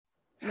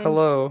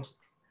Hello.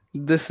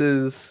 This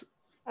is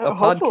a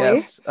Hopefully.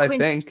 podcast, I Quinn,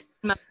 think.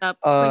 messed up.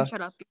 Uh, Quinn,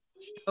 shut up.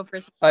 Go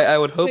first. I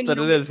would hope Quinn, you that it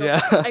don't get is, to go yeah.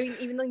 first. I mean,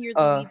 even though you're the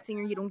Uh, lead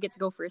singer, you don't get to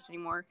go first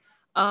anymore.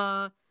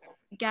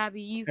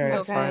 Gabby, you can Alright,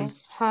 go fine.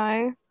 first.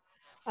 Hi.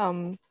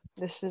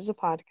 This is a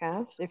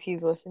podcast. If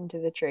you've listened to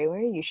the trailer,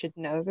 you should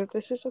know that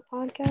this is a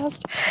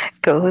podcast.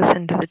 Go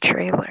listen to the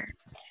trailer.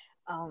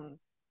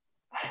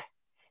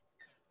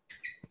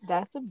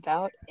 That's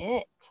about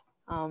it.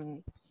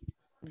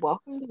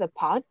 Welcome to the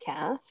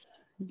podcast.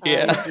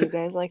 Yeah. Do you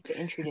guys like to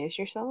introduce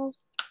yourselves?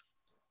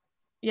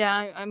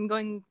 Yeah, I'm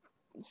going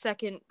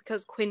second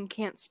because Quinn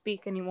can't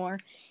speak anymore.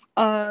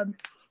 Hi,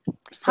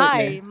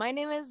 Frightening. my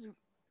name is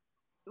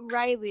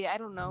Riley. I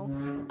don't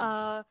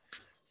know.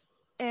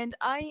 And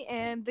I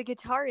am the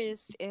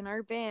guitarist in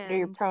our band. What are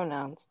your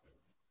pronouns?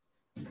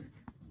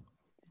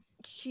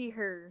 She,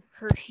 her,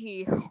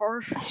 she,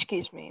 her.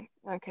 Excuse me.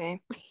 Okay.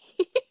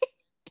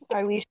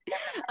 At least.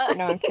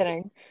 No, I'm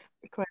kidding.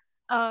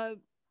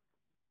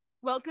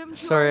 Welcome to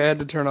Sorry, our... I had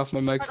to turn off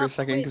my mic for a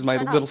second because my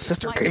Shut little up.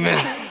 sister It's my came turn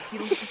in. to speak. You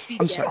don't get to speak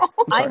I'm yet. sorry.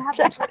 I have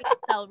the brain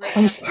cell right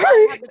I'm now. sorry.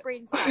 I have the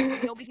brain cell.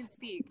 Nobody can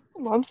speak.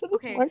 Mom said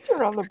Okay. it's my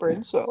turn on the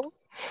brain cell.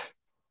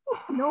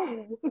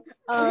 No.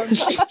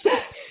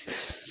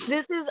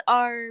 This is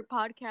our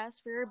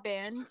podcast for our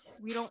band.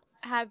 We don't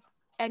have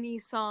any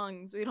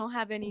songs. We don't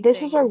have anything.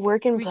 This is our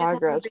work in We just have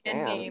progress a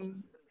band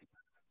name.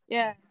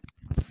 Yeah.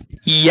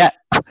 Yet.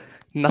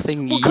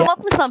 Nothing We'll yet. come up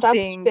with Stop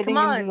something. spitting Come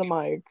on. into the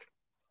mic.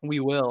 We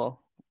will.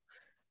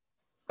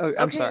 Oh,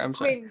 I'm sorry.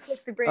 Quinn,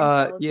 take the brain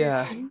cell. It's your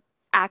Yeah. turn.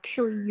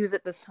 Actually use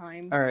it this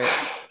time. Alright.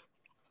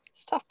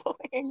 Stop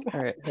playing that.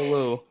 Alright.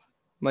 Hello.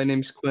 My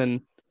name's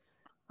Quinn.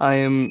 I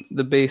am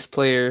the bass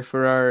player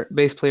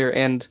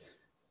and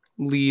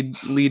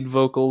lead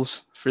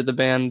vocals for the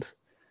band.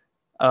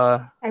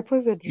 I play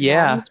the drums,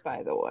 Yeah.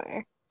 by the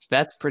way.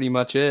 That's pretty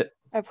much it.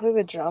 I play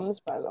the drums,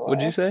 by the way.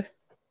 What'd you say? In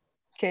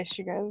case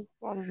you guys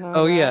want to know.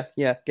 Oh that.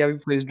 yeah. Gabby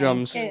plays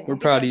drums. Hey, We're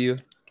proud of you.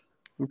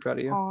 We're proud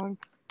of you.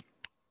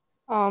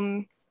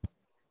 Pog.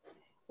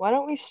 Why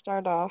don't we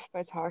start off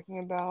by talking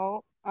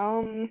about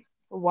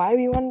why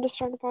we wanted to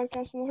start a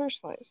podcast in the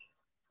first place?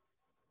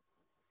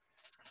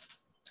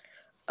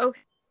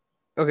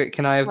 Okay,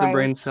 can I have the Riley,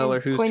 brain cell, or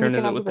whose Quinn, turn you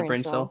is can it have with the the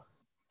brain brain cell?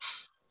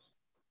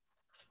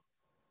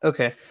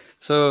 Okay,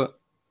 so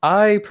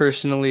I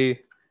personally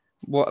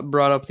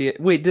brought up the...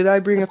 Wait, did I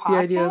bring The up the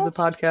idea of the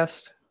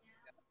podcast? podcast?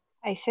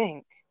 I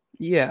think.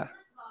 Yeah.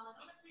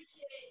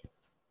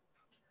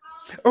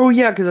 Oh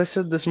yeah, because I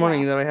said this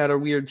morning that I had a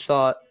weird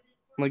thought,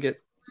 like at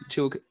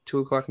 2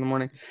 o'clock in the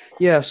morning.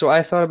 Yeah, so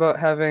I thought about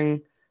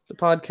having the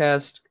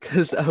podcast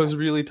because I was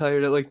really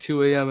tired at like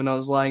 2 a.m. and I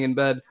was lying in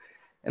bed,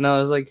 and I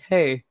was like,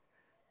 hey,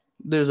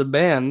 there's a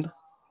band,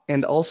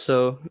 and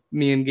also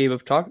me and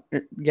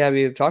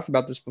Gabby have talked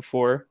about this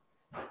before,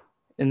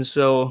 and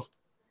so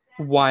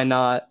why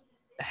not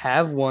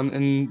have one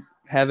and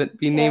have it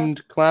be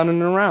named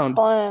Clownin' Around?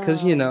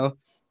 Because, you know,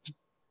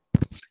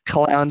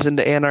 Clowns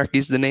into Anarchy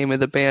is the name of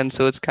the band,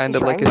 so it's kind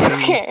of like a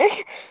thing.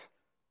 Okay.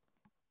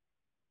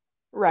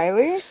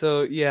 Riley?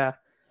 So, yeah.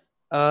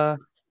 I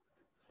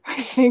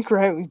think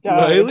Riley died.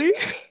 Riley?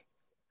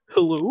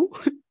 Hello?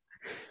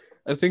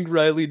 I think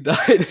Riley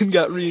died and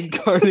got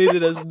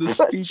reincarnated as the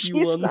stinky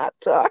one. She's not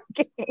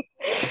talking.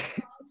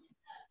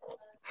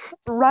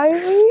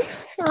 Riley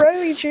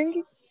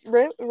drinking.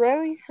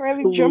 Riley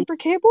Hello. jumper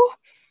cable.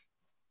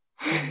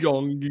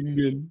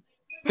 Jongingen.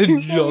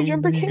 Riley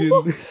jumper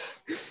cable.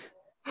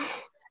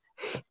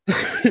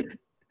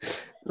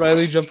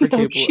 Riley jumper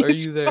No, cable, are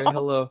you there? gone.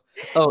 Hello.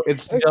 Oh,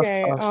 it's just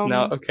us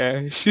now.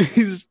 Okay.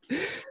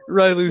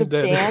 Riley's the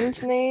dead.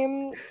 band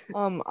name.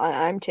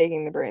 I'm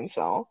taking the brain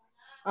cell.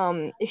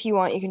 If you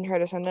want, you can try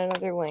to send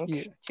another link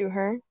to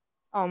her.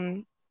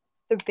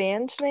 The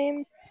band's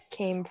name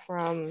came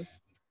from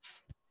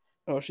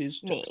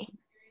she's me.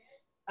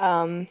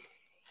 texting.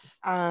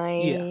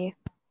 I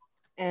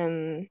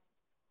am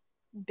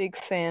big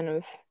fan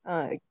of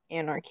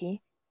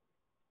Anarchy.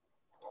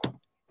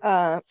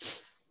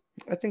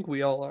 I think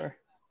we all are.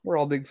 We're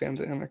all big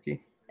fans of Anarchy.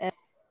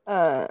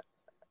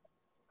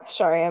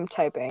 Sorry, I'm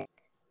typing.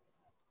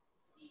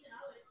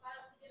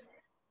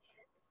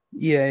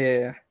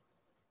 Yeah.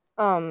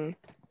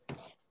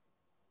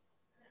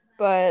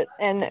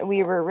 And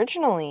we were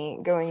originally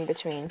going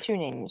between two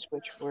names,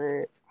 which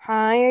were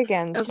Hi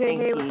Again,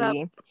 Stinky. Hey, what's up?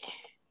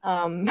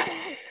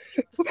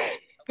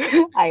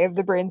 I have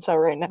the brain cell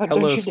right now.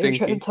 Hello, Don't you dare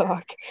try to Stinky.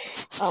 talk.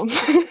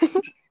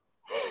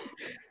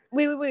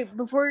 Wait.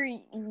 Before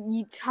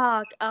you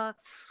talk,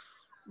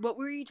 what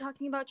were you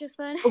talking about just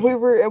then? We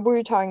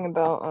were talking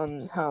about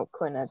how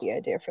Quinn had the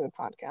idea for the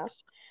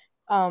podcast.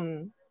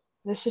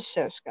 This is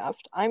so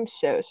scuffed. I'm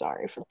so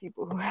sorry for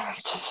people who have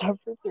to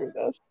suffer through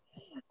this.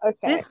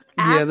 Okay.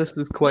 This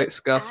is quite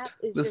scuffed.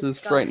 This is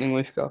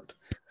frighteningly scuffed.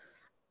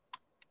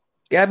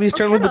 Gabby's Oh,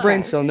 turn shut with the up.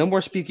 brain cell. No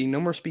more speaking.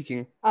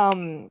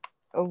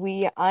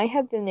 I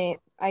had the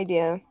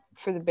idea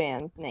for the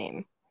band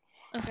name.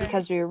 Okay.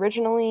 Because it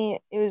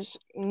was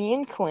me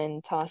and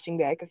Quinn tossing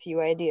back a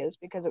few ideas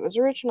because it was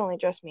originally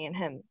just me and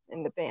him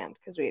in the band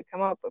because we had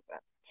come up with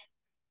it.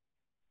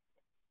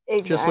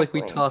 Just like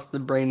we Exactly. tossed the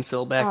brain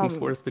cell back and Um,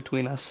 forth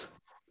between us.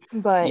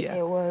 But Yeah.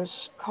 it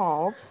was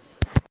called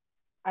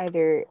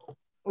either.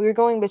 We were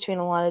going between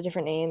a lot of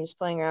different names,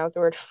 playing around with the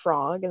word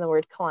frog and the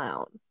word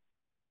clown.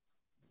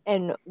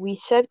 And we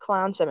said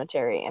Clown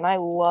Cemetery, and I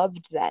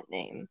loved that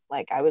name.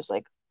 Like, I was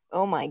like,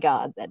 oh my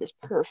god, that is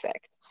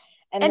perfect.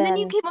 And then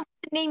you came up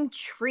with the name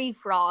Tree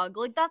Frog.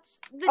 Like, that's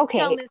the Okay,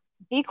 dumbest.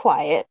 be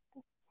quiet.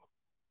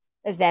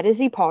 That is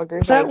the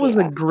Pogger's That idea. was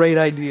a great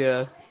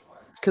idea.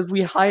 Because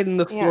we hide in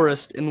the Yeah.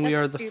 forest and we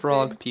That's are the stupid.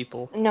 frog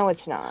people. No,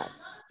 it's not.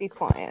 Be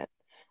quiet.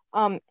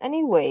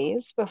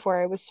 Anyways,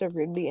 before I was so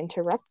rudely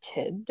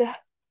interrupted,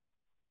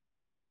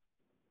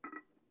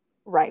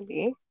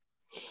 Riley,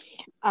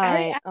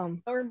 I have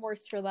no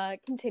remorse for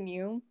that.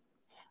 Continue.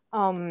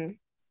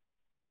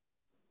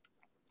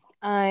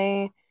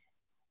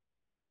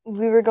 We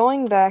were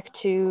going back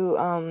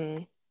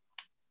to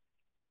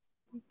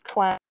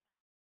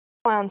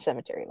clown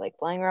cemetery, like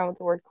playing around with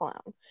the word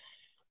clown.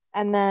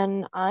 And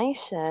then I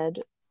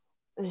said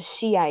the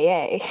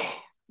CIA,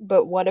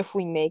 but what if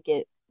we make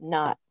it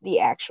not the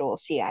actual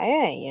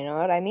CIA? You know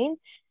what I mean?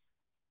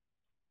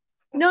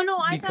 No,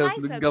 I Because thought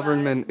I the said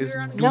government that. is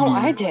No,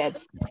 I doo-doo. did.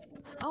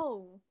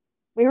 Oh.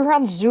 We were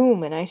on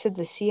Zoom and I said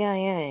the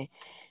CIA.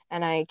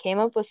 And I came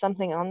up with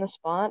something on the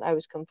spot. I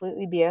was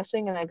completely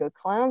BSing and I go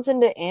clowns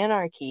into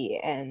anarchy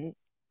and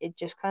it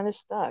just kind of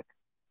stuck.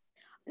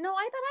 No,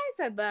 I thought I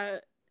said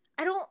that.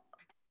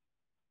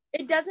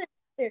 It doesn't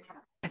matter.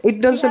 It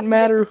doesn't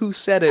matter who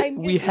said it. I'm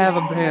We just have a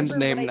trying to band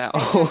remember name what now. I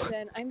said back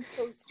then. I'm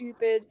so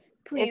stupid.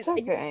 Please, It's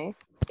okay.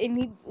 I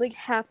need like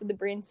half of the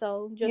brain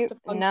cell just to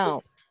function.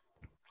 No.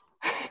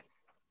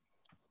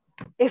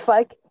 If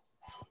I can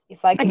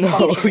No,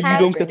 function you without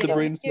don't a get the cell.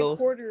 brain A cell.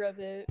 quarter of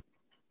it.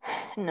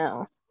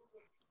 No.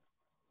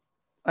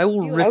 I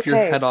will rip your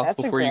head off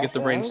that's before you get the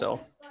brain aggressive.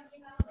 cell.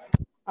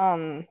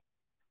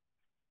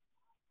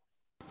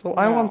 Well,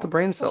 I No. want the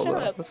brain cell, shut though.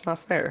 up. That's not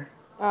fair.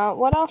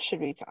 What else should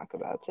we talk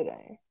about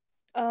today?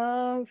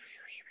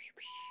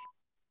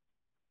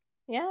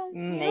 Yeah.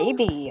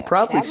 Maybe.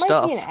 Probably That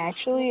might be stuff.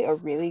 actually a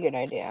really good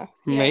idea.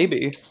 Yeah.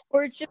 Maybe.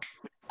 Or just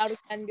out again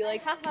and be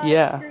like, haha,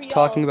 Yeah, screw y'all.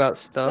 talking about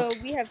stuff.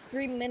 So we have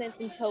 3 minutes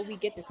until we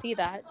get to see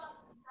that.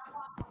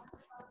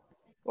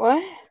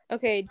 What?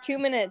 Okay, 2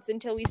 minutes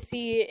until we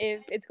see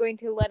if it's going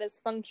to let us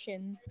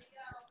function.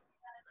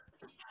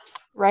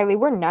 Riley,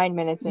 we're 9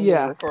 minutes into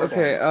the recording.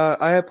 Okay,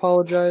 I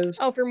apologize.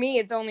 Oh, for me,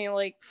 it's only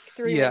like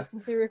 3 minutes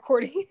into the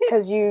recording.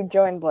 Because you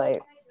joined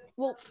late.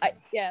 Well,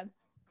 yeah.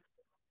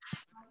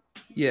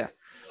 Yeah.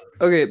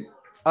 Okay,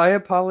 I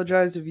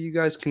apologize if you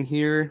guys can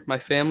hear my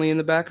family in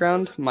the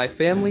background. My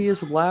family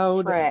is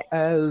loud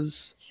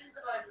as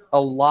a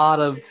lot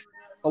of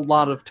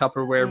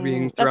Tupperware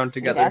being thrown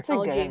together. That's a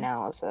good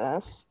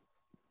analysis.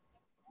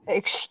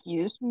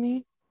 Excuse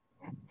me?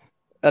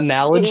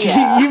 Analogy,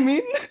 Yeah. you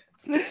mean?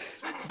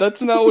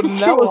 That's not what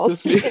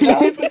analysis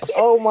means.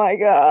 Oh my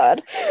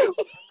god.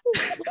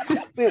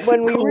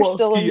 When we were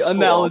still in Kowalski school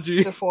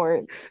analogy.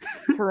 before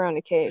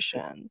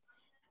Coronication,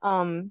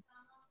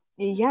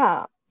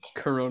 yeah,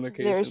 Coronication,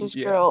 there's this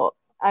girl.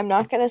 I'm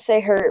not gonna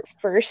say her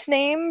first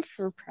name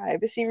for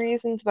privacy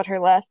reasons, but her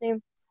last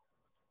name.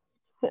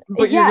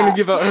 But you're gonna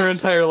give out her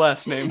entire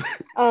last name.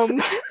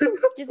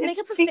 Just make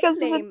up a fake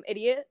name,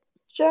 idiot.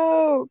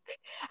 Joke.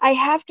 I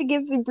have to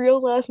give the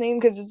real last name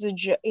because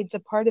it's a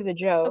part of the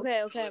joke.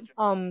 Okay.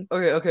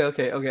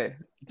 Okay.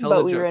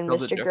 But we were in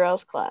Mr.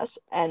 Grell's class,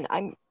 and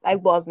I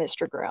love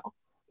Mr. Grell.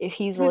 If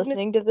he's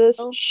listening to this,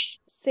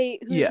 say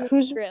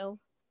who's Mr. Grell.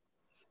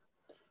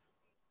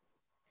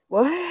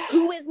 What?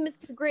 Who is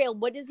Mr. Grail?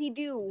 What does he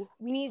do?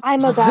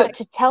 I'm about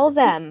to tell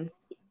them.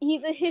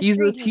 He's a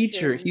history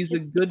teacher. He's a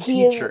good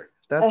teacher.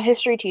 That's a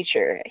history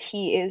teacher.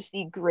 He is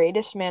the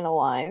greatest man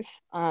alive.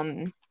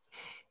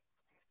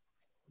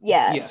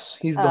 Yes,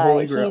 he's the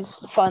Holy Grail. He's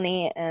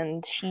funny,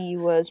 and he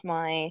was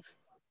my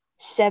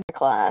 7th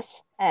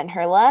class, and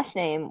her last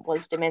name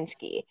was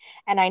Dominsky.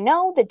 And I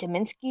know that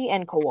Dominsky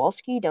and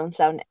Kowalski don't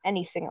sound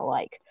anything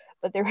alike,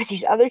 but there were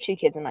these other 2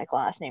 kids in my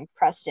class named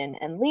Preston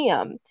and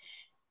Liam.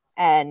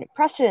 And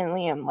Preston and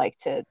Liam like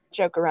to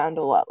joke around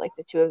a lot, like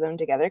the 2 of them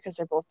together, because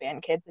they're both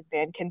band kids, and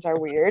band kids are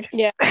weird.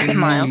 Yeah.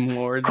 Meme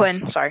lords.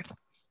 Quinn, sorry.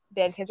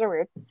 Band kids are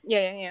weird.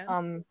 Yeah.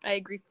 I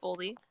agree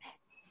fully.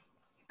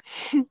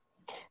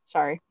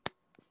 Sorry.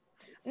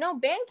 No,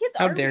 band kids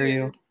How are dare weird.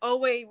 you? Oh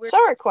wait, so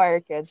are choir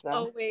kids though.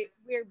 Oh wait,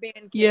 we're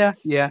band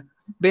kids. Yeah.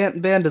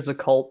 Band is a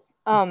cult.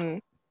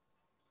 But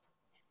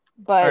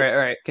all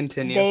right,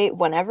 continue.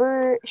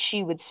 Whenever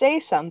she would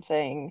say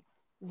something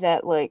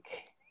that like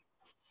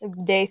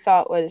they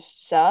thought was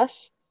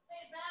sus,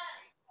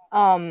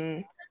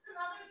 they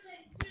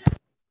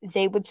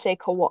would say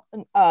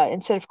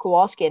instead of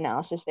Kowalski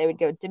analysis, they would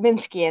go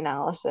Dominsky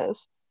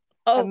analysis.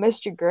 Oh. And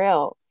Mr.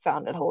 Grail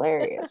found it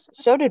hilarious.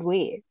 So did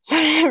we. So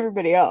did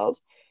everybody else.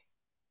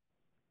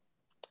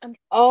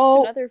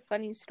 Another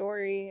funny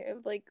story.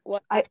 Like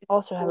what? I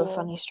also have a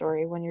funny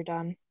story when you're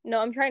done.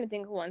 No, I'm trying to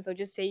think of one, so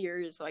just say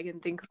yours so I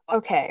can think of one.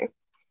 Okay.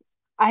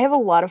 I have a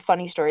lot of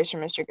funny stories from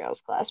Mr.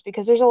 Grail's class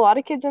because there's a lot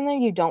of kids in there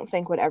you don't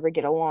think would ever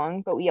get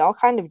along, but we all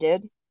kind of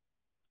did.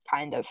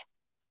 kind of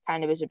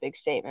is a big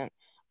statement.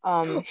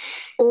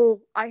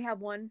 Oh, I have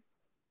one.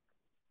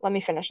 Let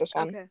me finish this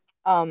one.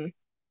 Okay.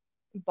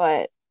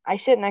 But I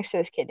sit next to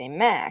this kid named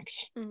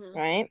Max, Mhm.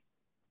 right?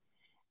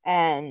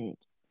 And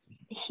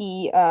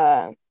he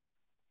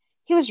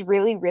was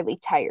really, really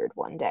tired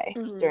one day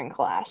Mhm. during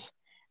class.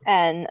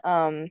 And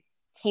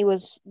he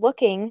was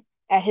looking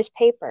at his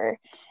paper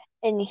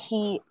and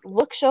he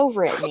looks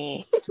over at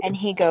me and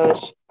he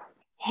goes,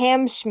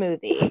 ham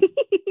smoothie.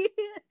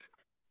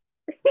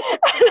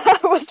 I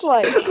was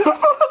like,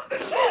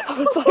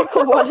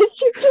 what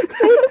did you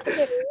just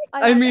say?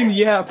 I mean,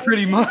 yeah,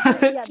 pretty much.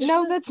 Yeah, this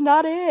No, was- that's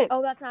not it.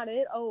 Oh, that's not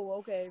it? Oh,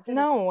 okay.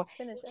 No,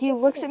 Finish. he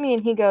Okay, looks finish. at me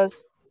and he goes,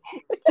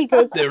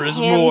 There is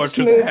ham more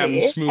to the ham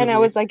smoothie. And I smoothie.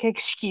 was like,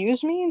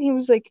 excuse me? And he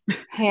was like,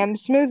 ham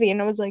smoothie.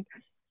 And I was like,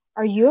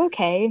 are you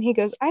okay? And he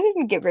goes, I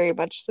didn't get very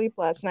much sleep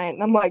last night.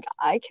 And I'm like,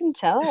 I can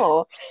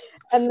tell.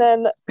 And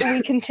then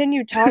we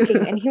continued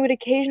talking, and he would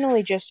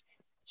occasionally just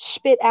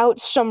spit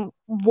out some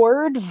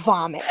word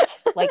vomit.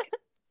 Like,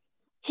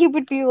 he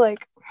would be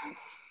like,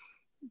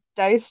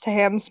 diced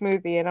ham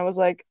smoothie. And I was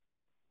like,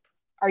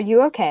 are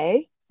you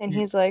okay? And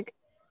he's like,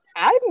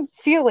 I'm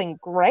feeling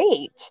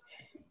great.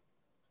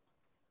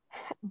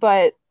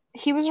 But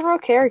he was a real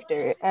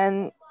character,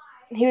 and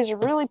he was a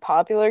really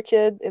popular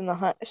kid in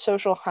the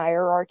social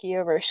hierarchy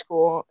of our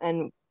school,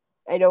 and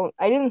I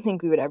didn't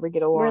think we would ever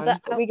get We're along, the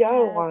but we got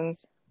along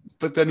outcasts.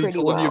 But then he pretty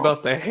told you well.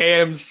 about the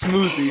ham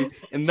smoothie,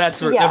 and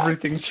that's where Yeah.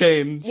 everything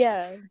changed.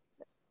 Yeah.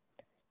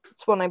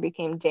 That's when I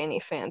became Danny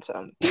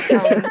Phantom.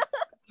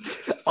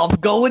 I'm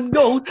going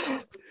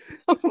ghost.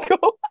 I'm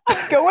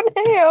going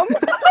ham.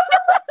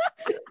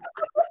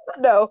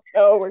 No,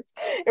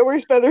 it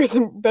works better as a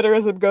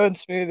going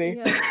smoothie.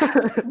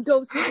 Yeah.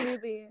 Ghost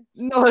smoothie.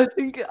 No,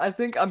 I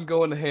think I'm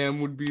going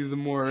ham would be the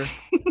more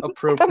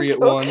appropriate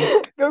one.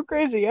 Go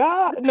crazy,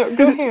 no,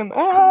 go ham,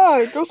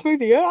 go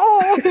smoothie,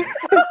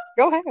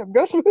 go ham,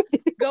 go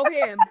smoothie. Go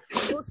ham.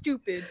 Go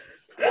stupid.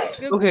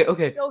 Okay. Go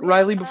ham.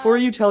 Riley, before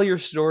you tell your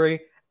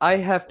story, I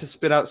have to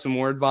spit out some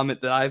word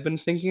vomit that I've been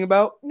thinking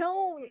about.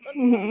 No, let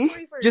me tell the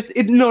story first.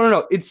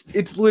 No.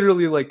 It's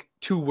literally like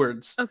 2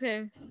 words.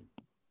 Okay.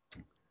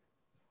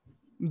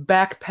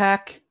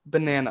 Backpack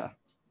banana.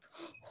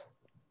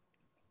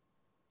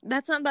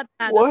 That's not that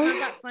bad. What? That's not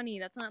that funny.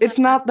 That's not. It's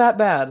that not that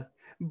bad,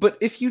 but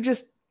if you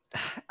just,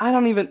 I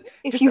don't even.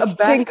 If just you a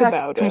think backpack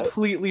about it.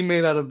 completely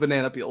made out of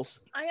banana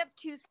peels. I have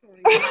 2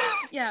 stories.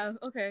 Yeah.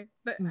 Okay.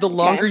 But The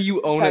longer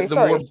you own Sorry, it, the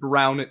sorry. more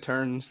brown it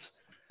turns.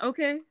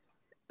 Okay.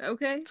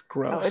 It's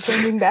Color gross.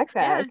 changing backpack.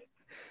 Yeah.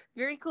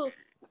 Very cool.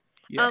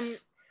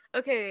 Yes.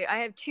 Okay, I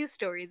have 2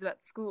 stories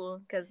about school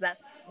because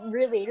that's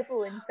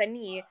relatable and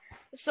funny.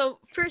 So,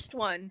 first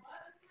one,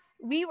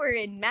 we were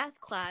in math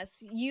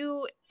class.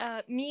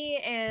 Me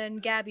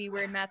and Gabby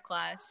were in math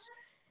class,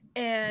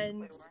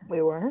 and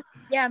We were.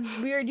 yeah,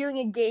 we were doing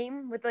a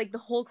game with like the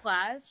whole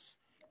class,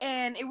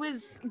 and it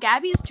was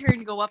Gabby's turn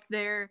to go up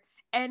there,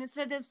 and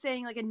instead of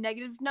saying like a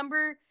negative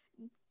number,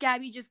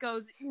 Gabby just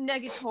goes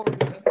negatory.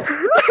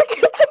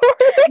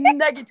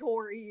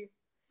 Negatory.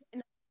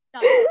 And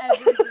not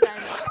ever said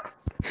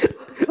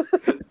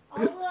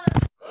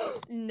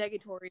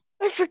negatory.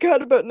 I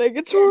forgot about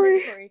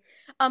negatory. Yeah,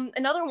 negatory.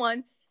 Another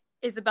one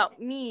is about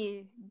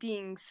me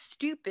being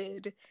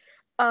stupid.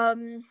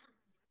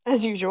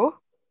 As usual.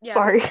 Yeah.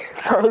 Sorry,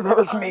 that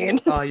was mean.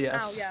 Yes. Oh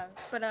yeah,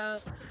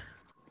 but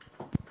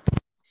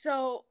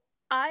so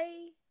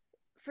I,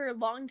 for a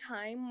long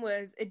time,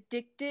 was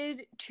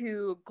addicted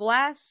to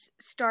glass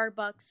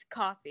Starbucks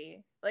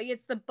coffee. Like,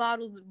 it's the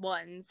bottled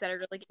ones that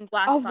are like in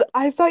glass bottles.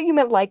 I thought you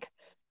meant like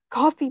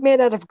coffee made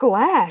out of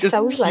glass. Just I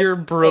was pure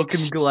like,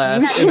 broken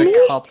glass in excuse a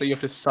me? cup that you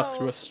have to suck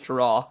through a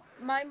straw.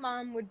 My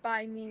mom would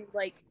buy me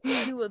like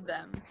 2 of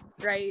them,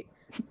 right?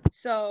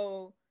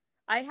 So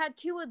I had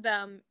 2 of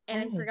them,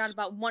 and I forgot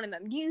about one of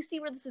them. Do you see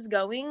where this is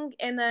going?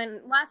 And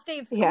then last day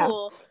of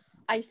school,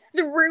 I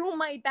threw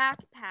my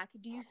backpack.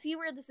 Do you see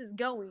where this is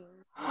going?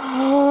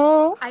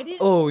 I didn't.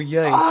 Oh,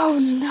 yikes. Oh,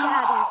 It no.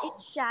 shattered.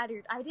 It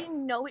shattered. I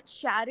didn't know it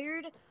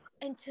shattered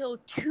until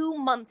 2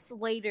 months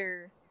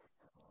later.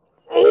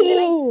 And then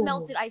I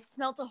smelt it. I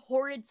smelt a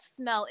horrid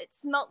smell. It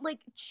smelled like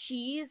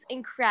cheese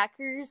and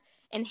crackers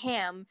and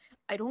ham.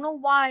 I don't know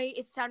why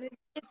it smelled like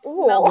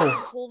a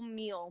whole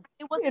meal.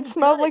 It wasn't It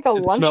smelled good. like a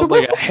It Lunchable. smelled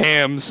like a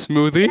ham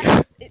smoothie.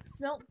 Yes, it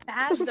smelled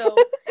bad though.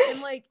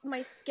 And like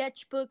my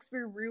sketchbooks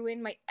were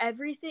ruined. My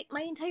everything,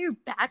 my entire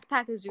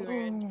backpack is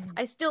ruined.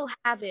 I still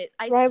have it.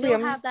 I Riley, still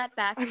have that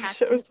backpack. I'm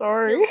so and it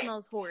sorry. still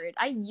smells horrid.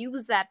 I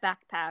use that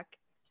backpack.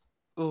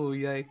 Oh,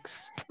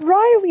 yikes.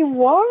 Riley,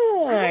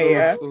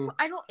 why? Ooh.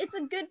 I don't. It's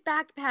a good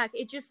backpack.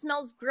 It just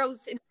smells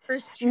gross in the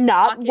first 2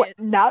 pockets.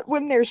 Not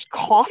when there's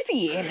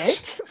coffee in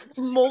it.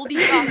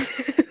 Moldy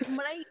coffee.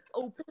 When I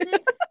opened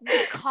it,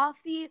 the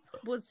coffee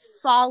was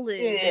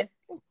solid.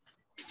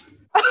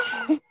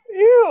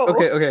 Ew.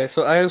 Okay,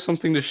 so I have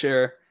something to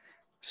share.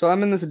 So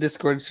I'm in this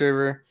Discord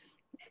server,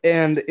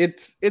 and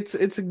it's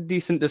a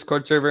decent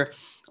Discord server.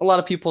 A lot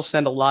of people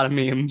send a lot of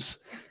memes.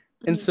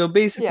 And so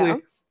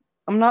basically,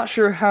 I'm not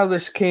sure how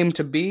this came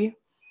to be,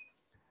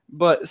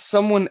 but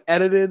someone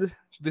edited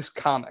this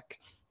comic,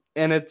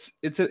 and it's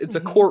a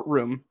Mhm.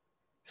 courtroom.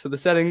 So the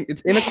setting,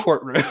 it's in a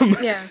courtroom.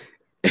 Yeah.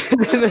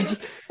 And it's,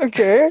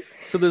 Okay.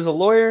 so there's a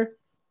lawyer,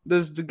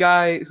 there's the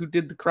guy who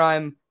did the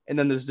crime, and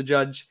then there's the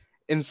judge.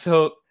 And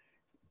so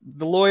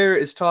the lawyer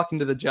is talking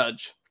to the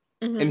judge,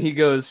 and he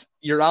goes,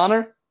 "Your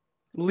Honor,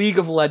 League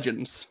of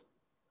Legends."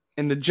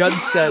 And the judge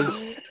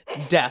says,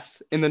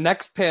 "Death." In the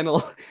next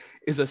panel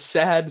is a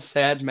sad,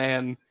 sad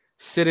man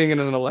sitting in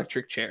an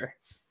electric chair.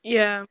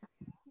 Yeah.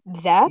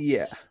 That's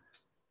Yeah.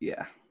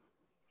 Yeah.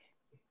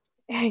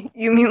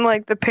 You mean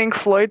like the Pink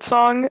Floyd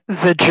song,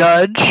 The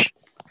Judge?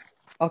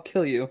 I'll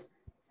kill you.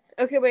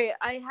 Okay, wait.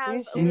 I have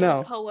Please a do. little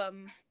No.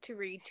 poem to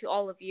read to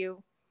all of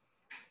you.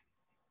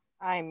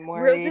 I'm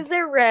worried. Roses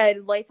are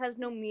red. Life has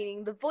no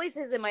meaning. The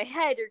voices in my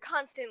head are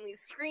constantly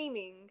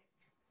screaming.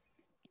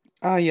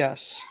 Ah,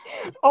 yes.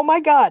 Oh my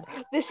god,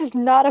 this is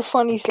not a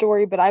funny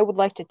story, but I would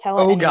like to tell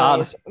it Oh,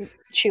 God. anyways.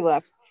 She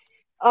left.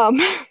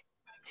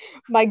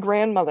 My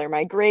grandmother,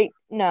 my great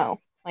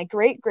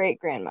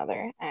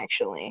grandmother,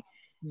 actually.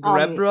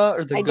 Grebra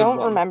or the I good don't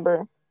one?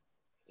 remember.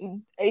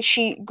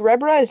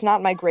 Grebra is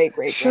not my great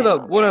Shut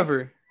up, grandmother.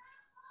 whatever.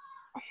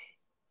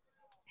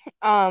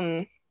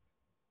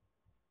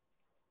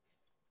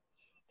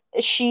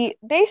 She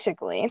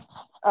basically,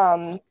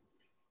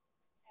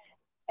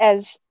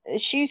 as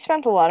she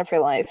spent a lot of her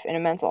life in a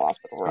mental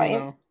hospital,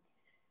 right?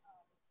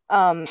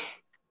 Oh, no.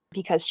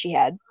 Because she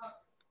had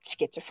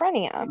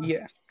schizophrenia.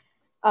 Yeah.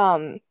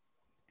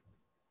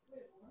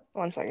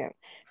 One second.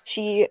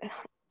 She,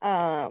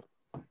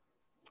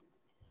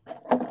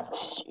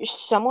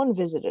 someone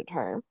visited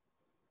her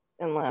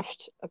and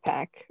left a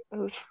pack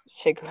of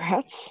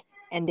cigarettes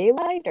and a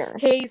lighter.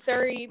 Hey,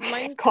 sorry,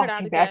 mine cut out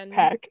Coffee again.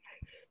 backpack.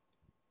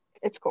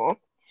 It's cool.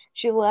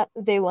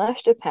 They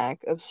left a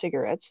pack of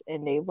cigarettes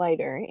and a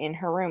lighter in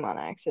her room on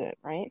accident,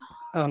 right?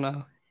 Oh,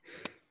 no.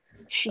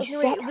 She Okay,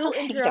 set wait, her little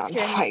feet interruption.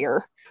 on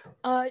fire.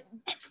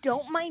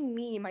 Don't mind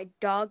me. My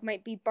dog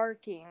might be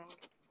barking.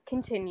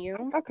 Continue.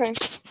 Okay.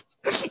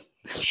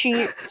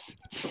 She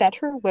set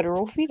her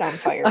literal feet on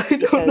fire I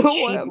don't know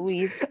why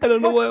I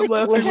don't know why I'm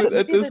laughing Listen,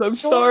 at this. the I'm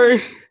story.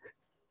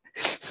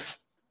 sorry.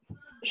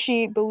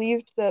 She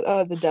believed that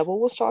the devil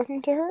was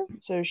talking to her,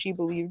 so she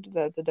believed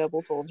that the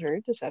devil told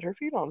her to set her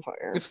feet on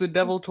fire. If the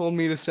devil told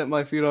me to set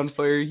my feet on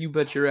fire, you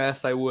bet your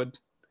ass I would.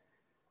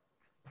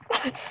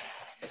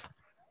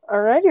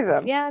 Alrighty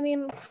then. Yeah, I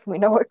mean, We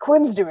know what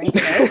Quinn's doing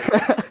today.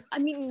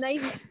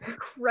 nice,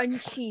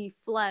 crunchy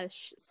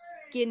flesh,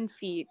 skin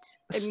feet.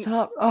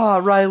 Stop. Oh,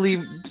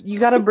 Riley, you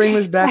gotta bring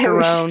this back Riley,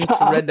 around to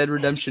stop. Red Dead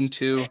Redemption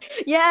 2.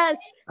 Yes.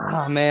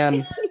 Oh,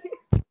 man.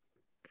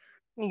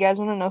 You guys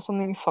want to know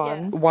something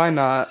fun? Yeah. Why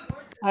not?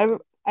 I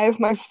have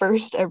my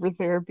first ever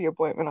therapy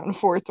appointment on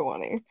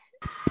 4/20.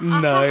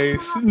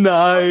 Nice. Oh,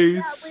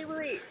 Nice. yeah,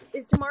 wait.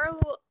 Is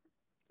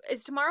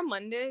tomorrow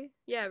Monday?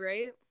 Yeah,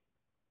 right?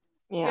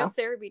 We Yeah. have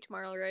therapy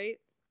tomorrow, right?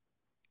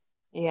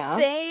 Yeah.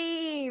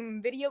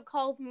 Same. Video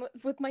call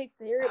with my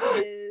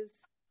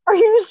therapist. Are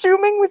you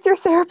Zooming with your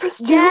therapist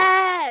too?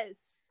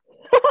 Yes.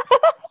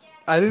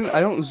 I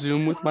don't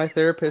Zoom with my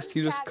therapist.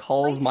 He just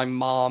calls my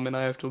mom and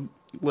I have to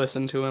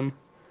listen to him.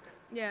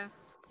 Yeah.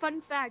 Fun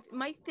fact,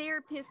 my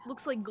therapist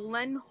looks like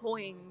Glenn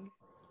Hoying.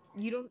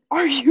 You don't...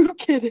 Are you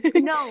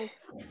kidding? No.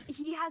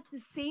 He has the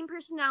same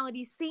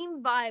personality,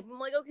 same vibe. I'm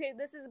like, okay,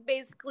 this is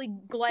basically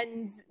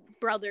Glenn's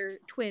brother,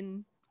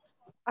 twin.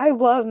 I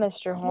love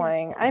Mr.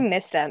 Hoying. I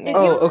miss that man.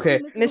 Oh, okay.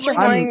 Mr.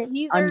 Hoying, Hoying,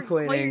 he's I'm our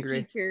quite choir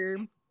angry. teacher.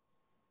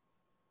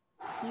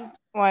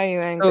 Why are you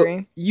Oh,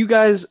 angry? you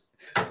guys,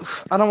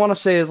 I don't want to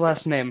say his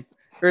last name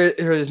or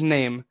his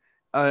name.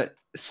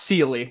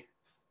 Sealy.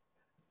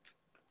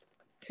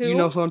 Who? You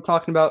know who I'm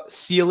talking about?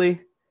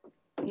 Sealy.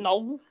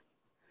 No.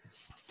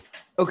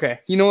 Okay.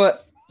 You know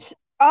what?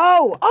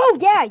 Oh,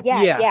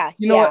 yeah.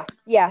 You know what?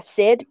 Yeah,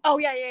 Sid. Oh,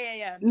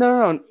 yeah.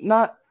 No,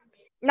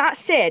 Not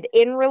Sid.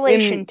 In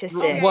relation to Sid.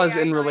 Okay, was yeah,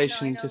 I in know,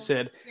 relation I to know.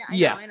 Sid.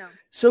 Yeah, I know.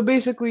 So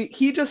basically,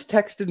 he just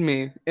texted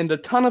me and a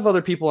ton of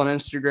other people on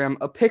Instagram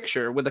a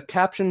picture with a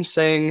caption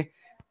saying,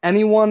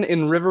 "Anyone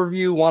in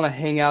Riverview want to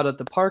hang out at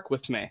the park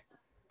with me?"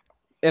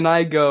 And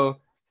I go,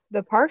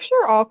 The parks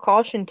are all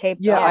caution taped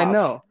 "Yeah, off. I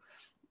know."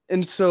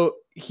 And so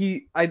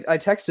I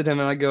texted him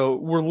and I go,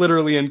 "We're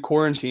literally in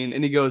quarantine."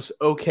 And he goes,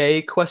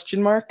 "Okay,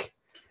 question mark?"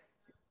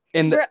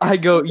 And Bruh, I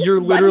go, just "You're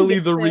let him literally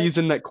get the sick.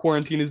 reason that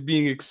quarantine is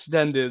being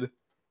extended."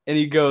 And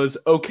he goes,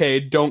 "Okay,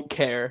 don't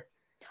care."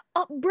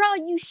 Bro,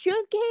 you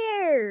should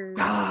care.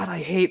 God, I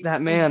hate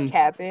that man.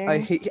 Capping. I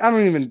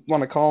don't even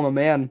want to call him a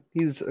man.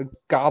 He's a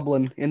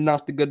goblin and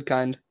not the good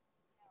kind.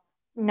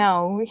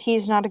 No,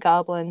 he's not a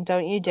goblin.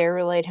 Don't you dare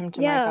relate him to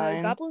my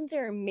kind. Goblins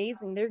are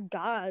amazing. They're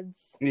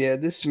gods. Yeah,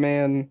 this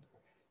man.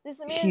 This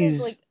man He's.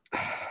 is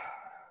like.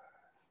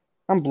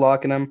 I'm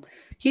blocking him.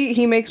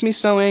 He makes me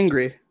so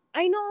angry.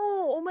 I know.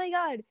 Oh my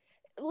god.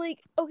 Like,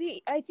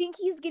 okay, I think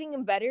he's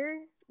getting better,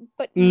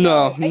 but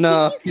No, I think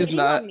he's he's hitting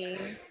not. on me.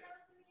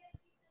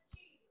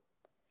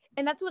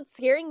 And that's what's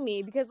scaring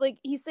me because, like,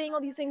 he's saying all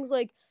these things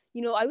like,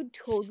 I would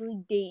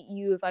totally date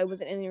you if I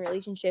wasn't in a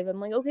relationship. I'm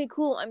like, okay,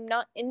 cool. I'm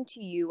not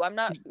into you. I'm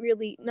not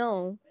really,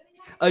 no.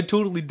 I'd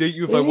totally date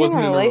you if I Leaving wasn't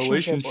a in a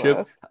relationship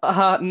relationship.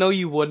 with. No,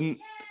 you wouldn't.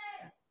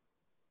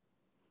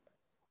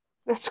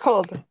 That's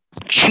called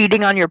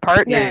cheating on your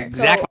partner. Yeah,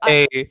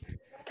 Exactly. so I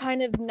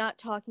kind of not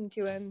talking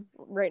to him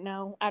right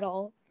now at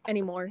all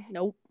anymore.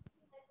 Nope.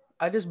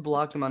 I just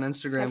blocked him on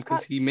Instagram I've because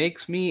got he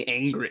makes me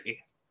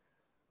angry.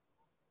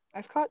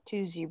 I've caught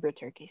 2 zebra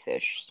turkey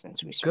fish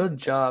since we Good started.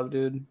 job,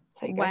 dude.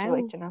 So you guys would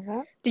like Wow. to know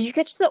that? Did you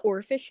catch the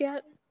oarfish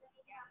yet?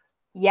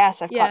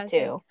 Yes, I've Yeah, caught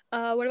same. 2.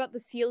 What about the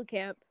seal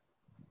camp?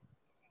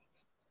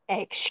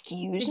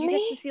 Excuse Did you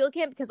catch the me? seal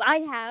camp? Because I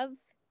have.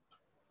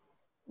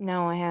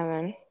 No, I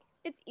haven't.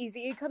 It's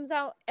easy. It comes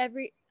out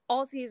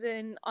all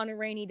season on a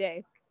rainy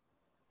day.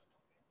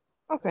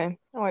 Okay,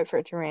 I'll wait for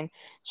it to rain.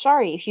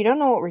 Sorry, if you don't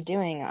know what we're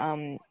doing,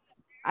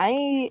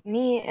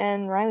 me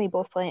and Riley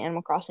both play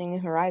Animal Crossing New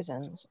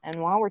Horizons, and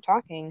while we're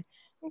talking,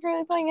 I'm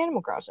currently playing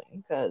Animal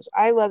Crossing because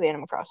I love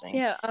Animal Crossing.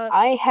 Yeah.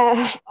 I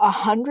have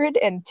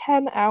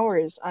 110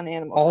 hours on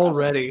Animal Crossing.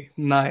 Already.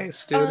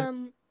 Nice,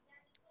 dude.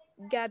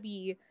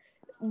 Gabby,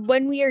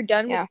 when we are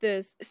done Yeah. with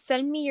this,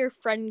 send me your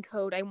friend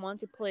code. I want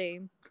to play.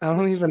 I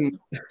don't even.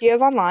 Do you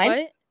have online?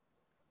 What?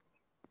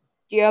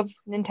 Do you have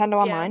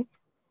Nintendo Yeah. Online?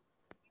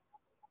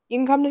 You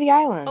can come to the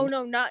island. Oh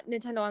no, not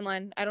Nintendo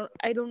Online. I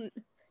don't.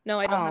 No,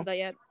 I don't have that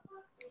yet.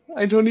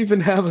 I don't even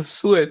have a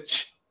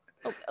Switch.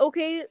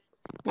 Okay.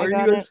 Why I are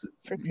got you guys? it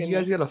for You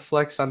guys Kumi. gotta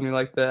flex on me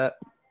like that.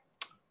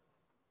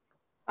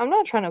 I'm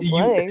not trying to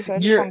flex. I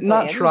just You're want to play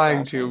not Animal trying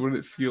Crossing. to, but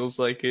it feels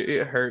like it.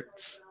 It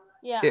hurts.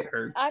 Yeah. It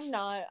hurts. I'm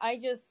not. I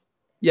just.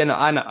 Yeah, no,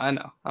 I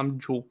know. I'm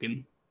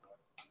joking.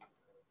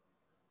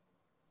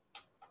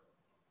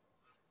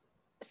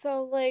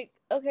 So like,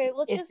 okay,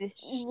 let's Is just this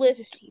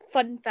list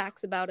fun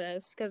facts about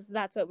us because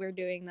that's what we're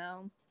doing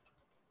now.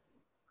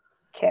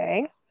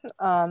 Okay.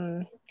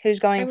 Who's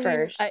going I mean,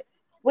 first?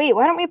 Wait,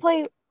 why don't we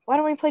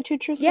play Two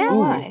Truths and a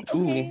Lie?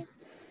 Okay.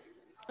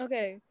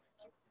 Okay.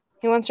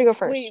 Who wants to go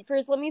first? Wait,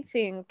 first let me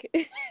think.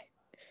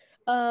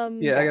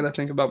 Yeah, I gotta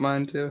think about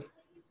mine too.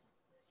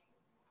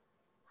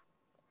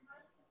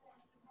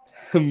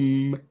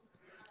 Hey,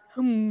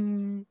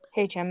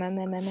 Chum.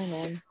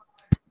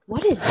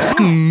 What is that?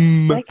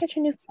 Did I catch a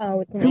new?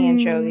 Oh, it's an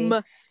anchovy.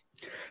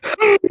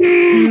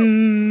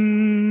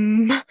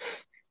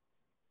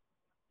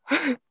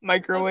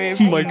 Microwave.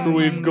 Okay,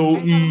 Microwave go.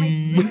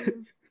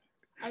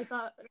 I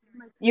thought.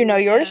 You know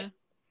yours? Yeah.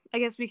 I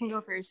guess we can go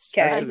first.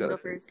 Okay. I can go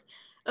first.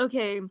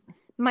 Okay.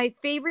 My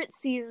favorite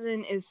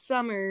season is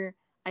summer.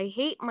 I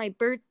hate my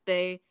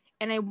birthday,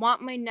 and I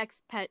want my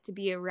next pet to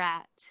be a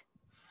rat.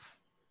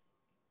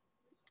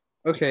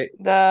 Okay.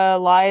 The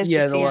lie is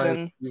Yeah, the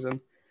season.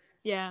 season.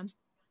 Yeah.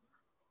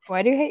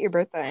 Why do you hate your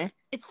birthday?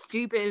 It's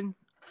stupid.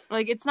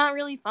 Like, it's not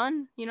really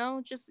fun,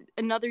 just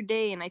another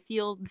day, and I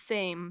feel the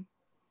same.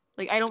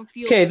 Like, I don't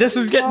feel... Okay, this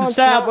is getting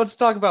sad. Let's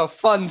talk about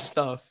fun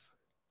stuff.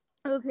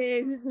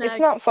 Okay, who's next? It's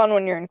not fun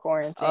when you're in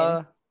quarantine.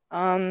 Oh,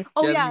 Gabby,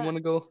 yeah. You want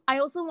to go? I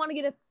also want to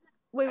get a...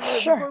 Wait,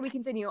 sure. Before we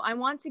continue, I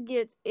want to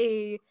get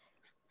a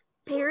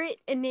parrot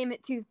and name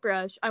it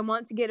toothbrush. I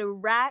want to get a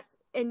rat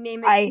and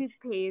name it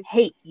toothpaste. I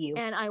hate you.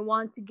 And I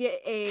want to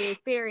get a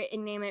ferret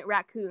and name it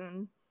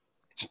raccoon.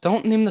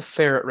 Don't name the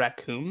ferret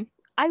raccoon.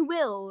 I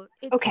will.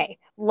 Okay,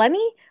 let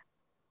me...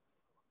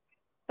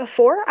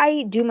 Before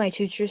I do my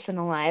Two Truths and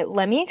a Lie,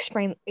 let me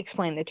explain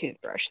the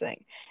toothbrush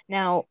thing.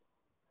 Now,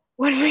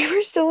 when we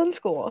were still in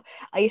school,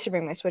 I used to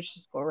bring my Switch to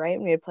school, right?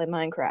 And we would play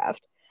Minecraft.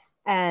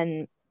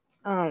 And,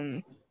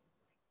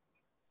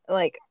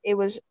 it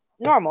was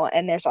normal.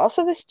 And there's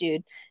also this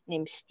dude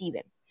named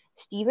Steven.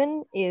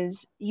 Steven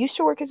used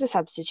to work as a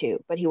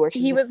substitute, but he works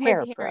as a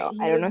parapro.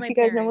 I don't know if you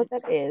guys know what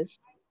that is.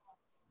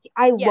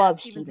 I love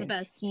Steven's Steven. The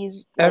best.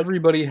 He's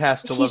Everybody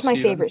has to love Steven.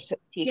 He's my favorite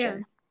teacher. Yeah.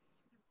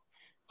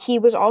 He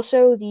was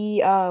also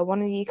the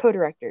one of the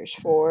co-directors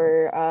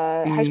for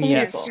High School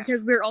Musical.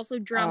 Because we're also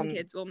drama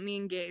kids. Well, me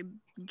and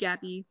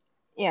Gabby.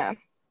 Yeah.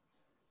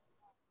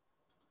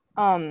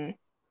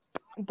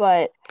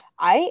 But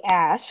I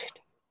asked.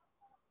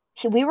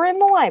 We were in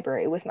the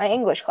library with my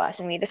English class,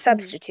 and we had a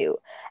substitute,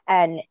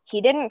 and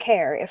he didn't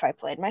care if I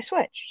played my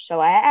Switch. So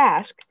I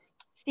asked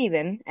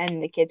Steven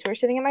and the kids who were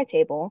sitting at my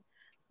table,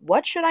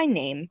 what should I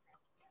name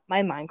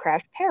my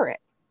Minecraft parrot?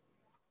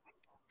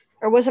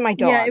 Or was it my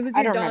dog? Yeah, it was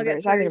your I don't dog remember. at It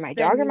was either first, my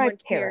dog or my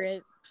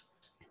parrot.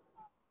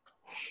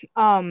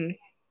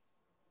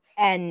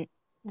 And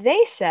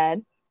they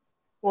said,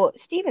 well,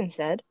 Steven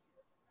said,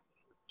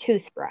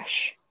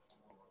 toothbrush.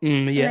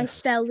 Yes. And I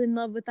fell in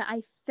love with that.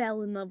 I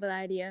fell in love with the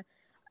idea.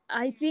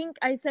 I think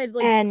I said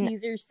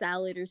Caesar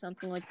salad or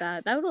something like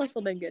that. That would also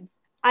have been good.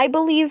 I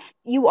believe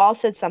you all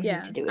said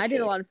something to do with I did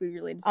food. a lot of food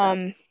related stuff.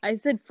 I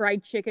said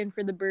fried chicken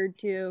for the bird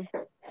too.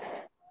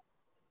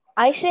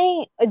 I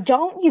say,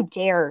 don't you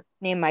dare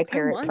name my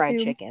parrot fried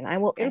chicken. I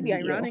will. It'll be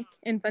ironic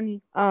and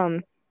funny.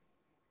 I'm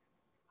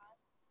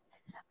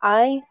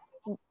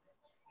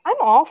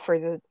all for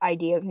the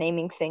idea of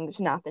naming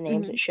things not the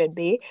names it should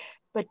be,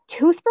 but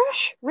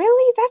toothbrush?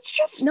 Really? That's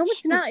just no.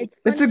 It's not. It's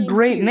funny. It's a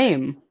great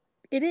name.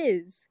 It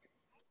is.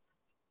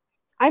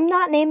 I'm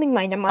not naming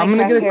my I'm gonna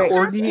Minecraft get a character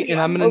corgi and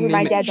I'm gonna over my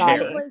name it dead Chair.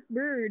 body. Real-life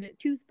bird,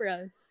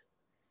 toothbrush.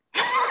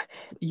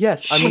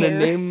 Yes, I'm gonna Chair.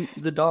 name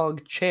the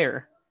dog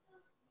Chair.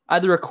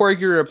 Either a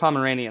corgi or a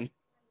Pomeranian.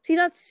 See,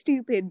 that's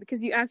stupid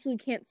because you actually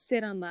can't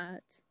sit on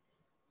that.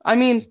 I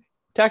mean,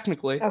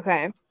 technically,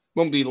 Okay. it I mean,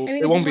 won't if be you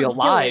want to kill it,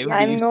 alive, yeah.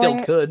 but you I'm still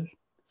going- could.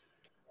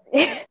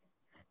 I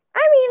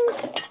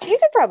mean, you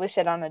could probably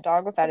sit on a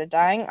dog without it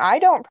dying. I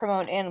don't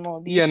promote animal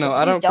abuse. Yeah, no, so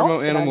I please don't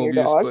promote sit on animal your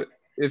abuse, dog. but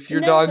if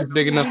your No, dog's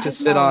big listen, enough we to just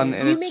sit on make-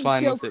 and we it's make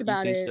fine with jokes it, you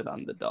about can it. sit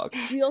on the dog.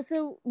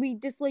 We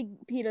dislike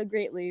PETA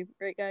greatly,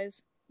 right,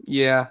 guys?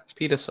 Yeah,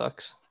 PETA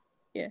sucks.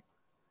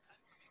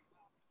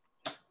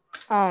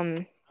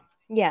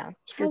 Yeah,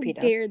 screw How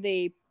PETA. dare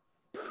they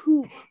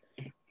poop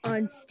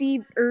on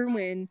Steve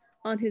Irwin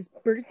on his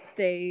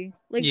birthday?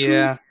 Like,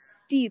 Yeah. who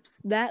steeps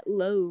that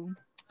low?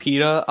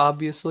 PETA,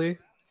 obviously.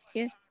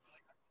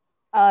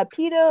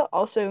 PETA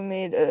also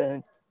made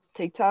a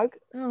TikTok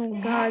Oh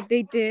God,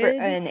 they for did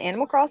an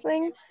Animal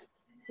Crossing.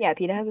 Yeah,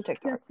 PETA has a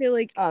TikTok. just to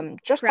like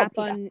Just crap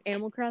called PETA. on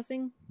Animal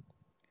Crossing.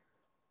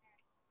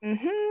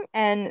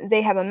 And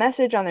they have a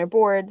message on their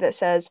board that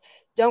says,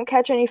 "Don't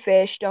catch any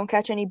fish, don't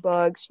catch any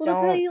bugs, Well,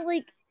 that's how don't you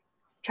like.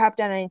 chop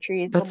down any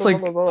trees." That's blah,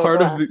 like blah, blah, blah, part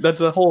blah. of the,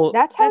 that's a whole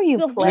That's how That's you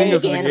the whole play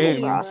of the Animal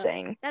game.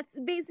 Crossing. That's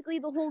basically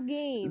the whole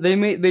game.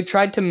 they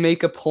tried to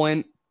make a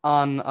point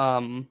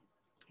on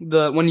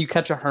when you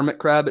catch a hermit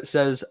crab, it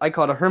says, "I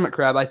caught a hermit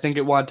crab, I think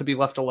it wanted to be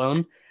left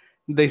alone."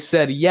 They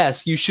said,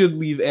 yes, you should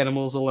leave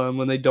animals alone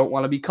when they don't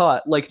want to be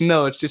caught. Like,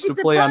 no, it's just It's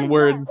a play on pun,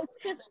 words. yeah.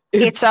 It's just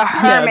It's a Yeah,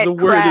 hermit the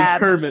word crab.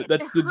 is hermit.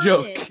 That's the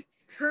joke. hermit.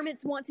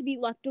 Hermits want to be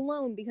left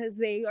alone because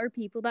they are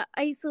people that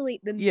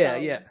isolate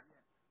themselves. Yeah.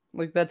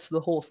 Like, that's the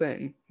whole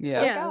thing. Yeah.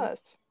 Like Yeah.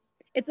 us.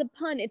 It's a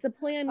pun. It's a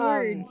play on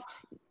words.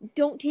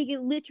 Don't take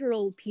it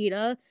literal,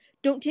 PETA.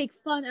 Don't take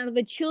fun out of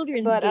the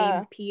children's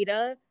game,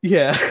 PETA.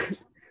 Yeah.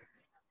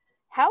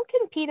 How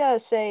can PETA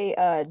say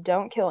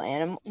don't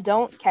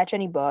catch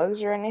any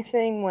bugs or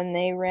anything when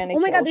they ran a Oh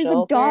my kill God, there's a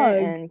shelter dog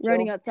and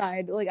running killed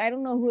outside. Like, I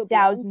don't know who it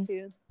belongs thousands?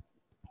 to.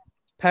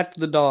 Pet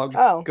the dog.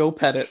 Oh. Go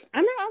pet it.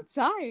 I'm not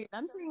outside.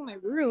 I'm sitting in my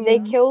room. They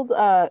killed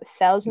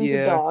thousands of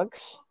Yeah.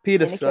 dogs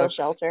PETA in a kill sucks.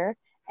 shelter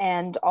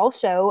and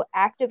also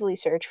actively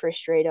search for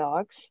stray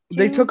dogs.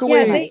 They to took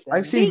away. euthanize them.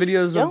 I've seen they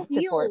videos of. Don't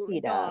support steal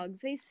PETA.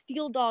 dogs. They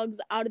steal dogs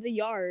out of the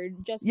yard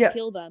just Yeah. to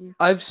kill them.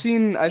 I've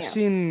seen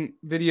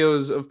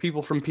videos of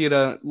people from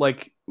PETA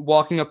like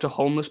walking up to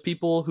homeless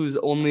people whose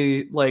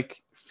only like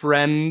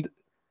friend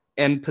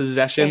and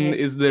possession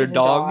is their Is a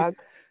dog.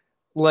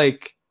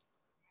 Like,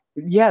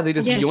 yeah, they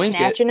just Yeah. yoink it.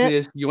 Snatching it. They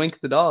just yoink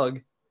the dog.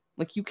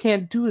 Like, you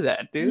can't do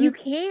that, dude. You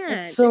can't.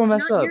 That's so it's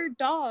messed not up. your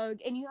dog,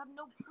 and you have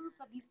no proof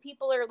that these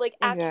people are like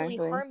actually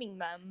Exactly. harming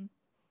them.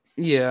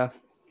 Yeah,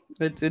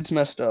 it's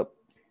messed up.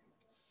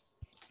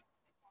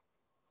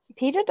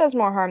 PETA does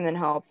more harm than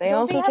help. They Don't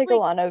also they have, take a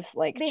like- lot of They have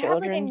like a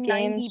children's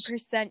games.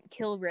 90%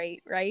 kill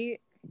rate,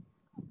 right?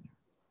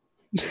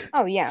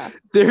 Oh yeah.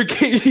 Their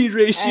KD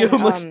ratio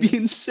And, must be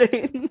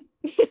insane.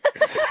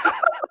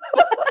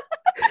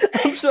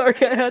 I'm sorry,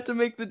 I had to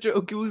make the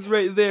joke. It was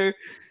right there.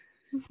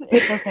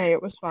 It's okay.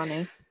 It was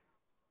funny.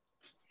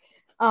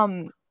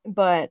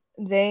 But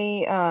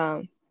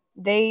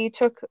they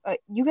took.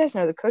 You guys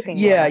know the cooking.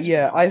 Yeah, game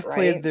yeah. spin-off, I've right?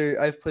 played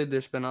their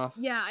spinoff.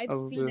 Yeah, I've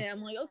Oh, seen the- it.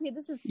 I'm like, okay,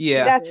 this is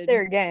Yeah. stupid. That's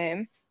their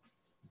game.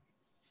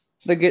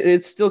 Like,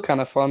 it's still kind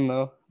of fun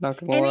though. Not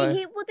gonna And lie. I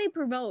hate what they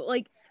promote.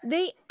 Like,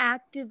 they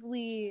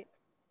actively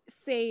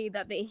say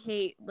that they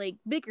hate like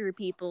bigger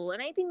people,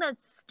 and I think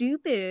that's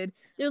stupid.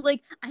 They're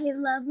like, I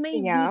love my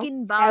Yeah,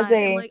 vegan bod, as a-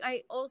 and like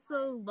I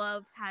also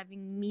love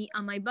having meat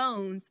on my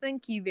bones.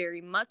 Thank you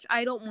very much.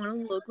 I don't want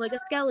to look like a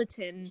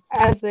skeleton.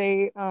 As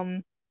a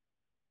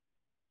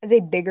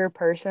bigger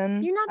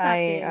person, You're not that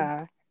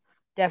I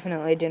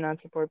definitely do not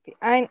support.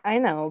 I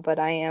know, but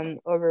I am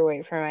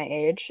overweight for my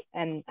age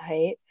and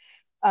height.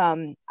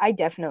 I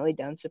definitely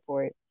don't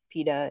support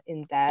PETA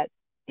in that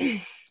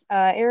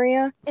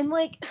area, And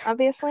like,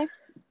 obviously.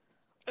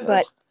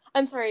 But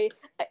I'm sorry.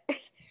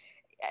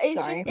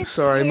 It's Sorry. just it's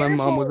Sorry, my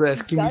mom was terrible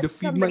asking me to judge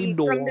feed my somebody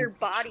dog. from their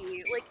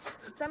body. Like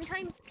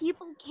sometimes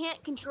people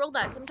can't control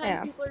that. Sometimes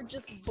Yeah. people are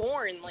just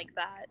born like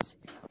that.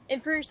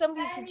 And for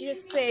somebody to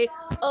just say,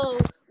 "Oh,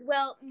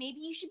 well, maybe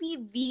you should be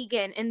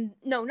vegan," and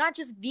no, not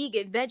just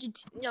vegan, vegan.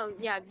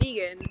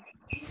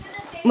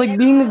 Like,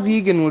 being a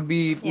vegan would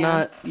be Yeah.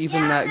 not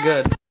even that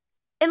good.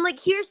 And like,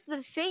 here's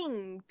the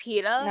thing,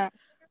 PETA. No.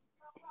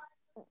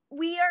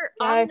 We are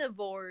I-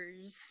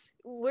 omnivores.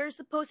 We're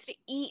supposed to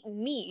eat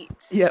meat.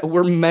 Yeah,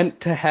 we're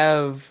meant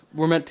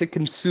to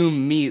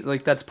consume meat.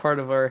 Like, that's part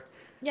of our.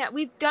 Yeah,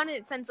 we've done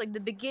it since like the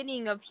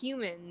beginning of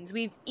humans.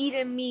 We've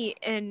eaten meat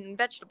and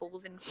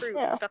vegetables and fruit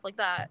Yeah. and stuff like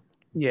that.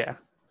 Yeah.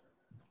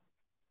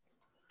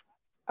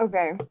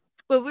 Okay.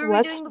 What were we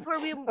Let's- doing before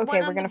we went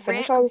okay, on we're gonna the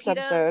finish rant all on this PETA?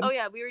 episode. Oh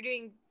yeah, we were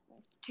doing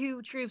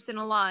 2 truths and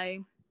a lie.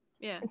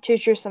 Yeah. 2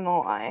 truths and a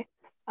lie.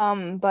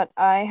 But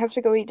I have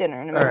to go eat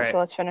dinner in a minute, Alright. so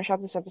let's finish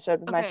off this episode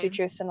with my Okay. 2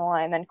 truths and a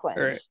lie, and then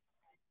Quinn's.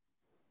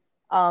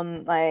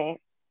 Alright. My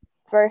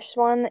first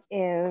one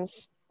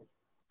is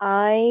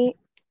I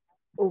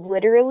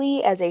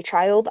literally, as a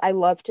child, I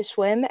loved to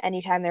swim.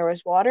 Anytime there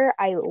was water,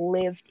 I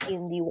lived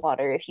in the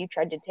water. If you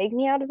tried to take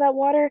me out of that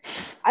water,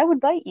 I would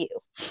bite you.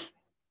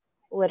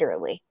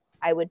 Literally,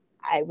 I would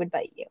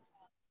bite you.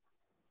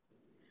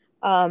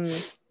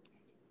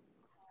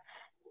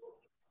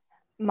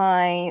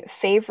 My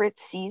favorite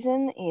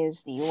season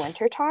is the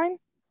winter time,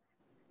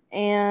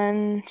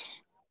 and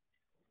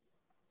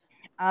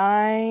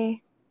let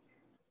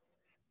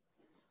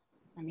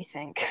me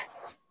think.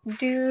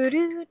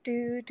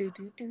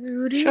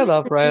 Shut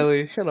up,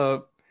 Riley. Shut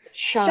up.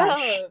 Shut Shush.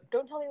 up!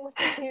 Don't tell me what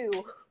to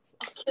do.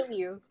 I'll kill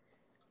you.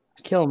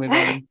 Kill me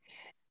then.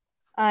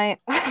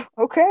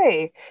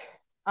 Okay.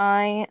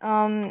 I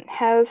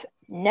have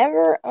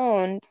never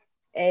owned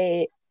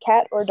a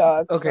cat or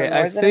dog for Okay,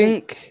 I more than a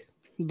week. think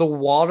the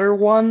water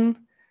one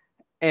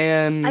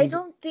and I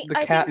don't think. the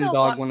I cat think and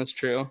dog one is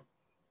true.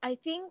 I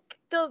think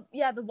the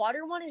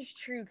water one is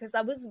true because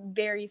that was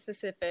very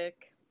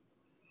specific.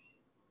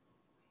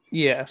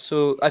 Yeah,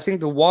 so I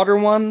think the water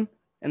one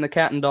and the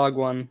cat and dog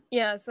one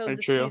Yeah, so are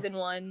the true. season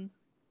one.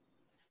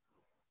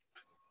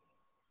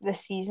 The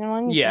season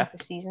one? You Yeah.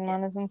 think the season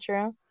one isn't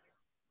true?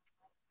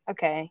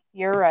 Okay,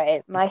 you're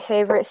right. My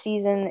favorite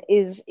season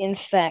is, in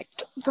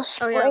fact, the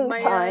Oh yeah,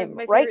 springtime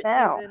my right favorite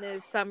now. season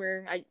is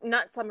summer.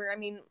 Not summer. I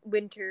mean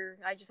winter.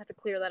 I just have to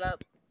clear that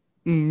up.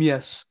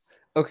 Yes.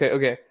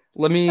 Okay.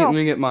 Let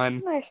me get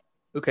mine. Nice.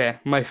 Okay,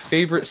 my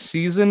favorite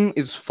season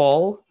is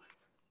fall.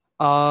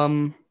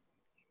 I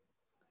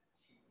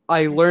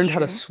learned how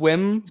to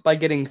swim by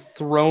getting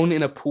thrown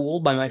in a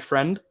pool by my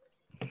friend.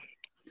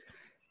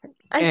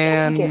 I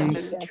And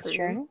Guarantee that's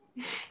true.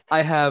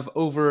 I have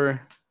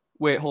over.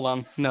 Wait, hold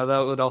on. No, that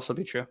would also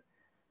be true.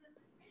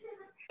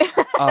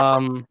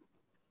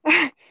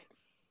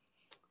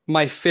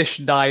 My fish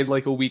died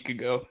like a week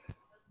ago.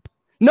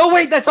 No,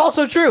 wait, that's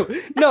also true.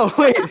 No,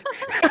 wait.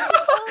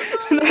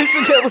 I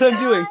forget what I'm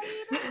doing.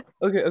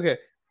 Okay.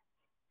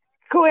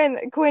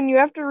 Quinn, you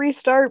have to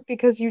restart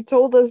because you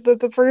told us that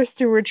the first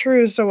two were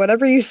true, so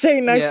whatever you say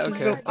next Yeah, is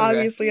okay.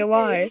 obviously a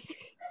lie.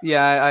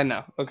 Yeah, I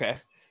know. Okay.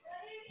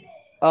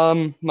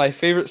 My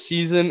favorite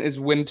season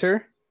is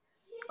winter.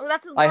 Oh,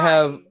 that's a lie. I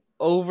have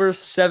over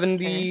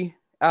 70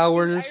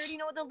 hours Dude, I already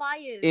know what the lie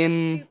is.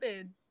 in That's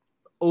stupid.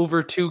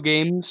 over 2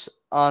 games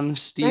on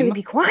Steam. Riley,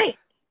 be quiet.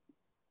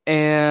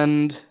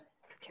 And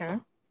Okay.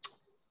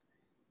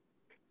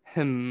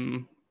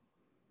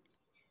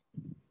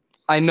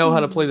 I know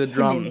how to play the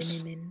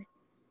drums.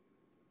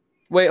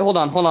 Wait, hold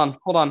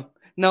on.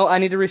 No, I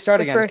need to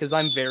restart again because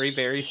I'm very,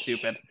 very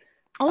stupid.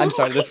 I'm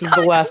sorry. This is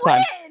the last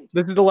time.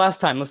 This is the last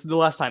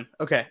time.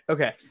 Okay.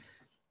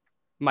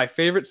 My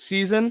favorite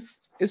season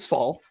is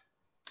fall.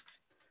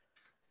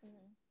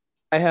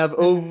 I have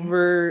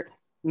over.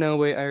 No,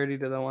 wait. I already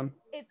did that one.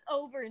 It's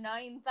over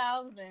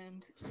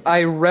 9,000.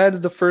 I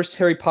read the first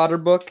Harry Potter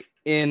book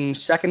in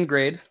 2nd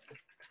grade.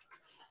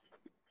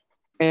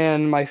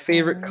 And my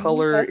favorite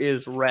color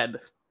is red.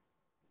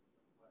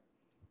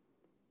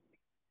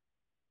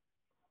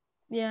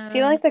 I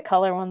feel like the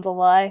color one's a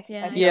lie.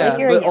 Yeah, I feel like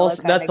you're but a yellow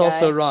also that's guy.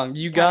 also wrong.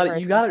 You got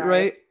it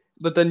right,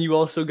 but then you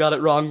also got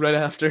it wrong right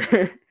after.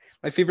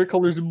 My favorite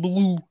color is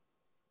blue.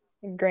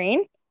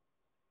 Green?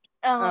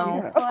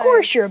 Of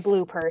course you're a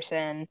blue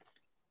person.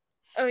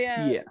 Oh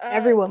yeah.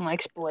 Everyone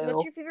likes blue.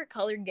 What's your favorite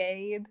color,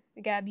 Gilb?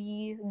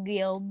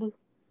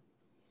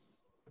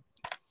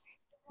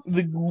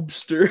 The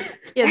goobster.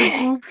 Yeah, the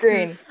goop.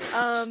 Green.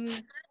 I'm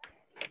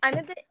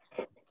a bit.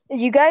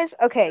 You guys,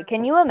 okay,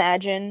 can you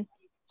imagine?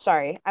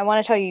 Sorry, I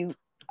want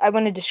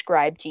to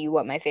describe to you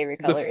what my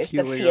favorite color is.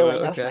 The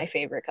feeling of my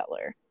favorite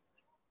color.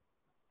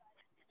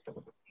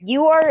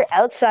 You are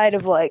outside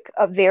of like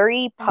a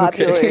very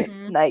popular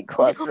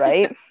nightclub,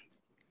 right?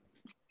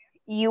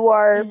 You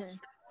are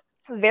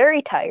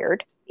very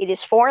tired. It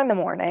is 4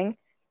 a.m.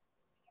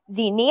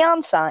 The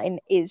neon sign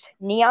is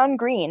neon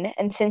green,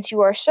 and since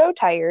you are so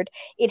tired,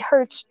 it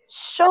hurts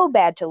so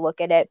bad to look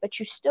at it, but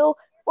you still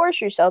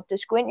force yourself to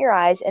squint your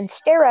eyes and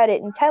stare at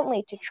it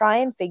intently to try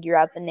and figure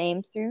out the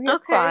name through your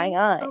crying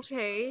eyes.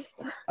 Okay.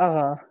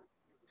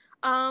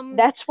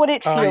 That's what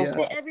it feels I'm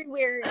like.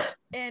 everywhere,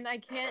 and I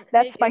can't.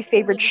 That's make my a single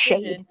favorite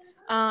shade.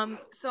 decision.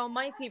 So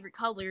my favorite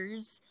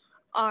colors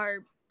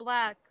are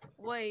black,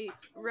 white,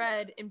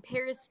 red, and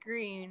Paris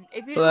green.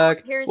 If you don't know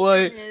what Paris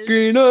green is,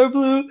 green or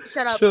blue,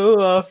 shut up. Show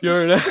off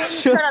your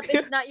Shut up!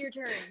 It's not your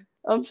turn.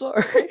 I'm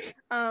sorry.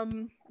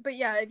 But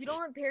yeah, if you don't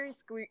know what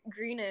Paris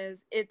green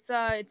is, it's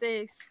a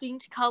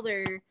extinct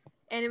color,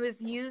 and it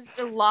was used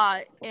a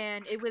lot,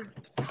 and it was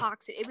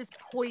toxic. It was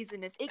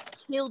poisonous. It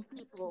killed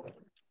people.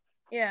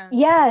 Yeah.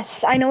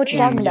 Yes, I know what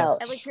you're talking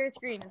about. I like Paris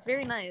green. It's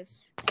very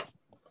nice.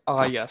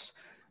 Yes.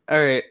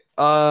 All right.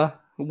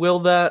 Will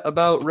that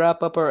about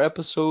wrap up our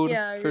episode?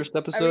 First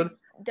episode. Are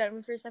we done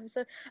with first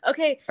episode?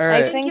 Okay. All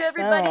right. Thank you,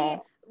 everybody.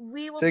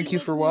 We will Thank be you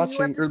for making watching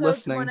new or episodes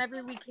listening.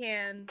 whenever we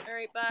can. All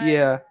right. Bye.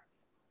 Yeah.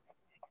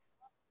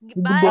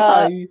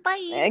 Goodbye. Bye.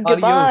 Bye.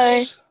 Goodbye.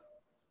 Adios.